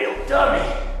like a real dummy.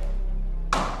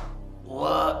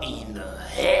 What in the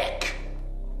heck?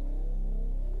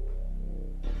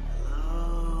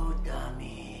 Hello,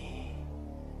 dummy.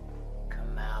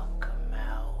 Come out,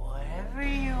 wherever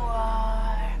you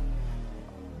are.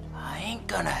 I ain't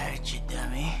gonna hurt you,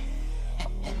 dummy.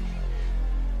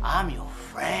 I'm your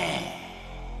friend.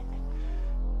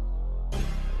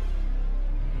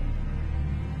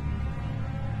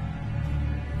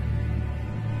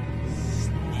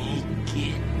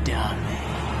 Get dummy.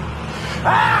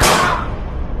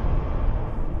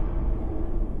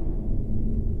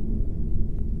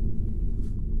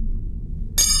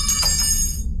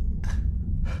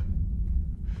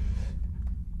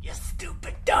 You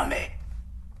stupid dummy.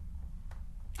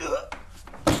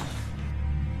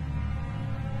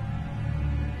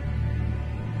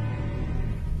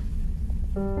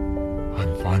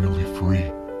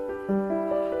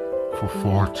 For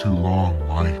far too long,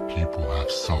 my people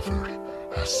have suffered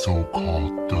as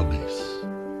so-called dummies.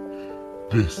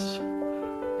 This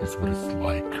is what it's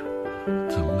like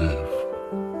to live.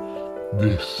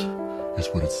 This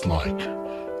is what it's like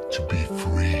to be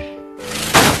free.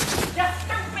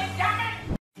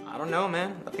 I don't know,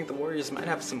 man. I think the Warriors might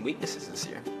have some weaknesses this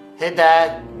year. Hey,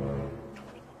 Dad.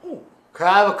 Could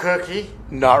I have a cookie?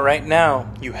 Not right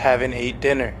now. You haven't ate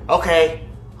dinner. Okay,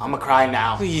 I'ma cry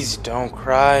now. Please don't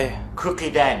cry. Cookie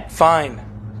then. Fine.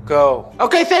 Go.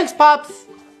 Okay, thanks, Pops.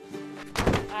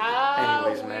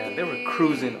 Anyways, man, they were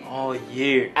cruising all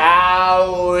year.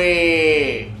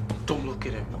 Owie! Don't look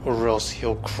at him, or else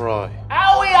he'll cry.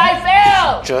 Owie, I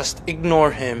fell! Just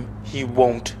ignore him. He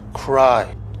won't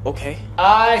cry. Okay.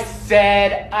 I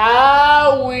said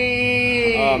owie!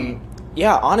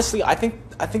 Yeah, honestly, I think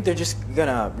they're just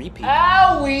gonna repeat.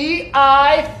 Owie,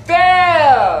 I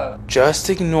fell! Just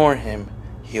ignore him.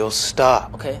 He'll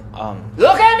stop. Okay,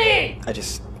 Look at me! Look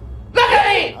at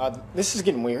me! This is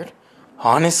getting weird.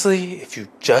 Honestly, if you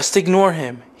just ignore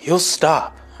him, he'll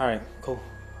stop. Alright, cool.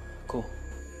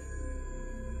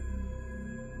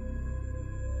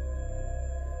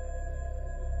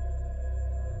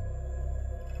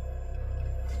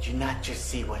 Did you not just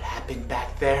see what happened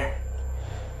back there?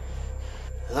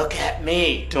 Look at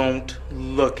me! Don't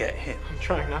look at him. I'm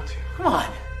trying not to. Come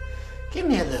on, give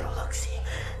me a little look-see.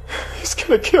 He's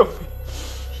gonna kill me.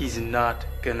 He's not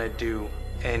gonna do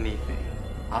anything.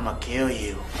 I'ma kill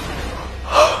you.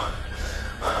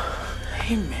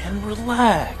 Hey man,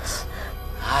 relax.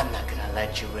 I'm not gonna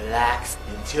let you relax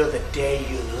until the day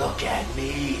you look at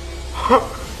me.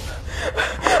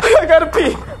 I gotta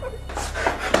pee.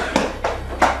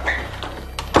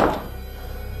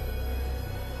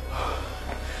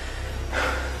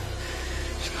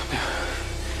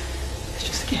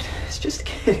 It's just a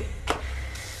kid.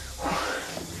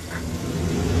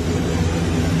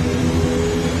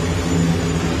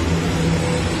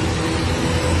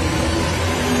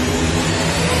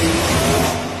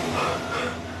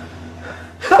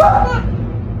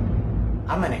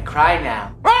 I'm gonna cry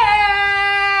now.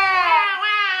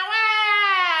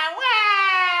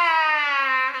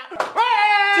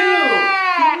 Dude,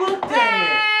 you looked at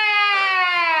him.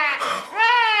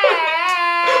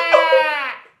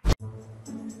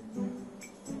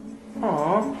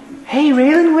 Aw. Hey,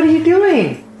 Raylan, what are you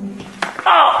doing?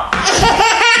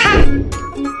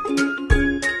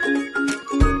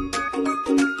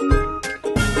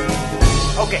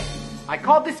 Okay, I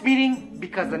called this meeting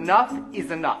because enough is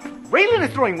enough. Raylan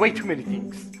is throwing way too many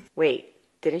things. Wait,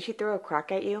 didn't she throw a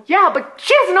crock at you? Yeah, but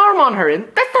she has an arm on her, and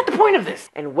that's not the point of this.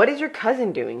 And what is your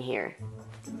cousin doing here?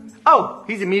 Oh,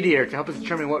 he's a mediator to help us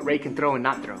determine what Ray can throw and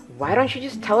not throw. Why don't you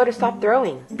just tell her to stop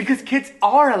throwing? Because kids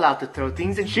are allowed to throw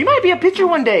things, and she might be a pitcher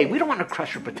one day. We don't want to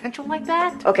crush her potential like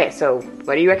that. Okay, so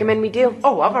what do you recommend we do?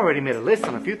 Oh, I've already made a list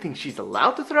on a few things she's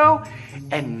allowed to throw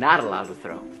and not allowed to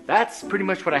throw. That's pretty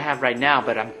much what I have right now,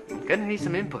 but I'm gonna need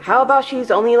some input. How about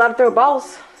she's only allowed to throw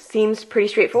balls? Seems pretty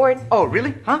straightforward. Oh,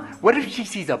 really? Huh? What if she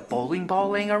sees a bowling ball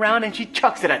laying around and she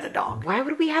chucks it at the dog? Why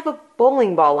would we have a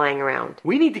bowling ball lying around?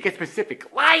 We need to get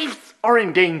specific. Lives are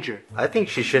in danger. I think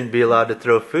she shouldn't be allowed to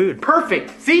throw food.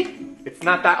 Perfect. See? It's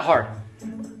not that hard.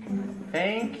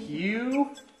 Thank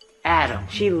you, Adam.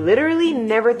 She literally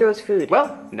never throws food.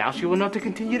 Well, now she will know to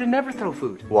continue to never throw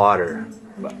food. Water.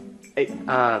 Hey,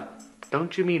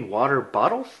 don't you mean water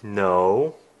bottles?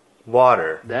 No.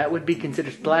 Water. That would be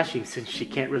considered splashing since she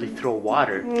can't really throw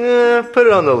water. Put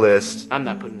it on the list. I'm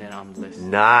not putting it on the list.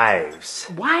 Knives.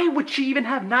 Why would she even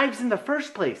have knives in the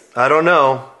first place? I don't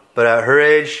know, but at her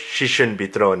age, she shouldn't be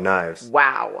throwing knives.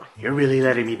 Wow. You're really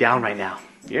letting me down right now.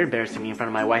 You're embarrassing me in front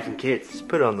of my wife and kids. Just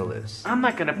put it on the list. I'm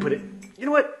not gonna put it... You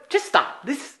know what? Just stop.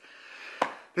 This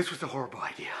was a horrible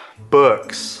idea.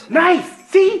 Books. Nice!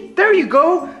 See? There you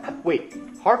go! Wait,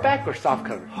 hardback or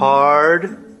softcover?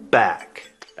 Hardback.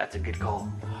 That's a good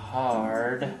call.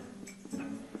 Hard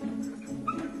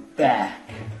back.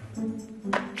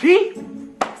 See?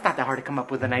 It's not that hard to come up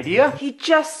with an idea. He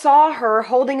just saw her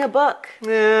holding a book.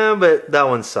 Yeah, but that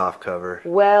one's softcover.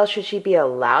 Well, should she be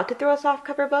allowed to throw a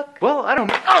softcover book? Well, I don't...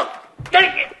 Oh!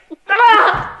 Dang it!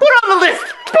 Ah! Put it on the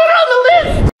list! Put it on the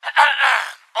list!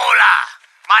 Hola!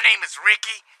 My name is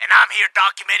Ricky, and I'm here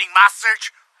documenting my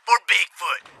search for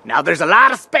Bigfoot. Now, there's a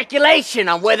lot of speculation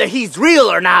on whether he's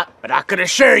real or not, but I can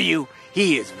assure you,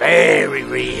 he is very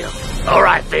real. All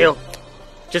right, Phil.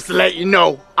 Just to let you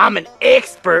know, I'm an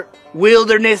expert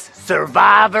wilderness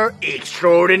survivor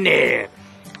extraordinaire.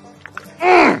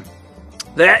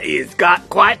 That is got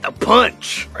quite the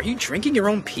punch. Are you drinking your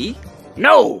own pee?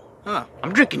 No. Huh.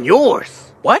 I'm drinking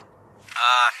yours. What?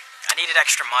 I needed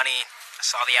extra money. I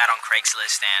saw the ad on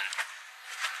Craigslist and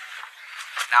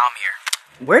Now I'm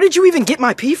here. Where did you even get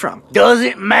my pee from?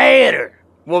 Doesn't matter.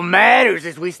 What matters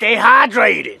is we stay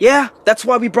hydrated. Yeah, that's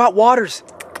why we brought waters.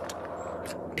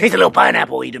 Taste a little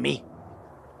pineapple to me.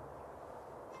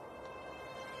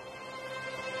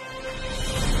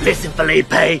 Listen,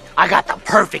 Felipe, I got the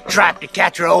perfect trap to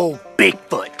catch your old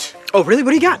Bigfoot. Oh, really?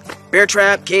 What do you got? Bear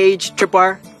trap, cage,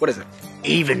 tripwire? What is it?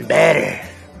 Even better,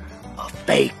 a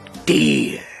fake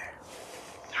deer.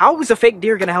 How is a fake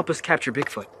deer gonna help us capture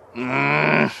Bigfoot?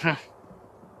 Mm-hmm.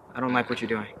 I don't like what you're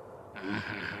doing.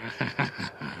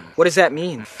 What does that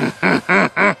mean?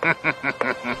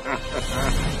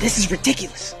 This is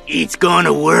ridiculous. It's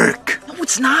gonna work. No,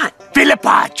 it's not.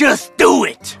 Philippa, just do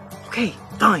it. Okay,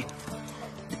 fine.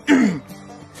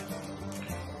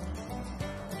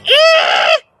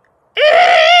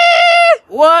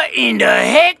 What in the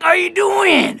heck are you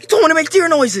doing? You told me to make deer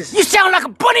noises. You sound like a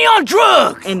bunny on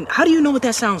drugs. And how do you know what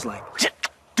that sounds like?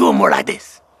 Do it more like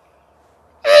this.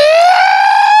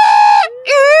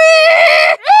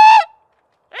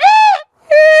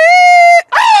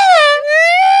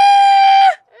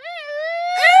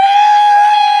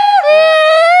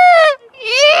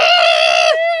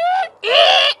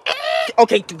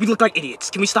 Okay, we look like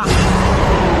idiots. Can we stop?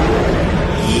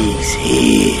 He's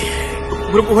here.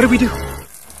 What do we do?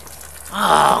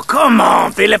 Oh, come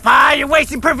on, Philippa. You're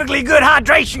wasting perfectly good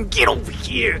hydration. Get over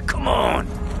here. Come on.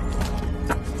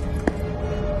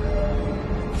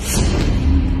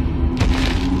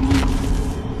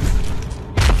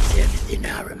 It's everything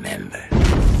I remember.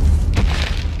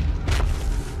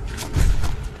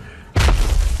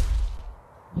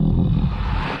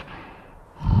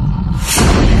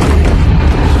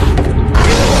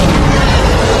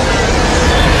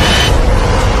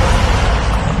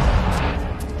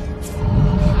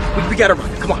 We gotta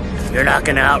run. Come on. You're not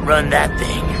gonna outrun that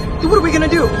thing. What are we gonna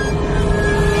do?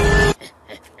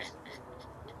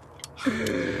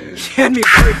 You had me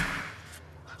worried.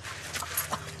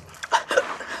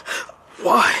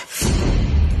 Why?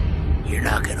 You're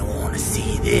not gonna want to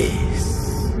see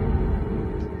this.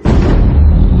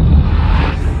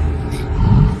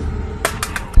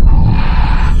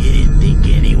 You didn't think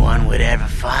anyone would ever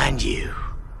find you,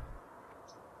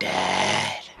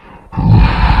 Dad.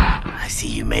 I see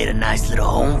you made a nice little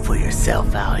home for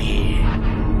yourself out here.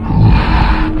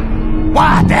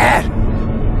 Why, Dad?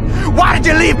 Why did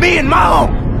you leave me and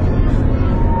Mom?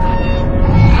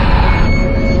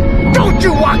 Don't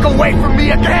you walk away from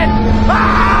me again!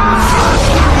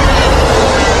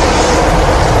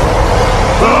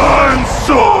 I'm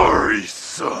sorry,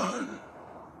 son.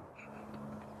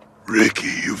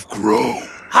 Ricky, you've grown.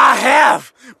 I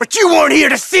have, but you weren't here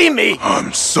to see me.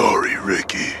 I'm sorry,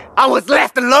 Ricky. I was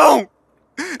left alone,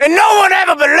 and no one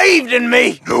ever believed in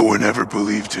me. No one ever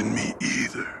believed in me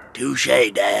either.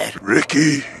 Touché, Dad.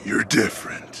 Ricky, you're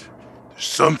different. There's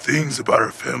some things about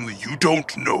our family you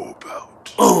don't know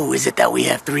about. Oh, is it that we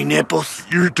have 3 nipples?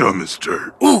 You're dumb as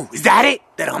dirt. Ooh, is that it?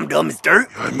 That I'm dumb as dirt?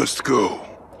 I must go.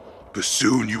 But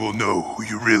soon you will know who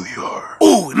you really are.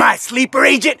 Ooh, am I a sleeper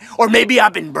agent? Or maybe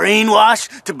I've been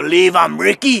brainwashed to believe I'm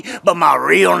Ricky, but my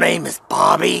real name is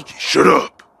Bobby? Shut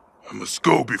up. I must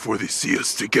go before they see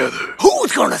us together.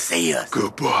 Who's gonna see us?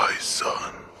 Goodbye,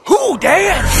 son. Who,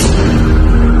 Dad?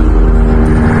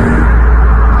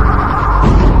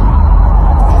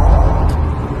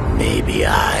 Maybe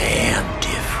I am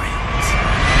different.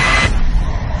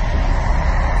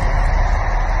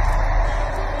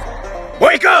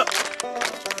 Wake up!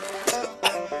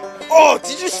 Oh,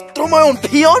 did you just throw my own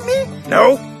pee on me?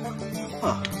 No.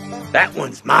 That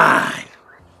one's mine.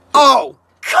 Oh,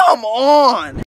 come on!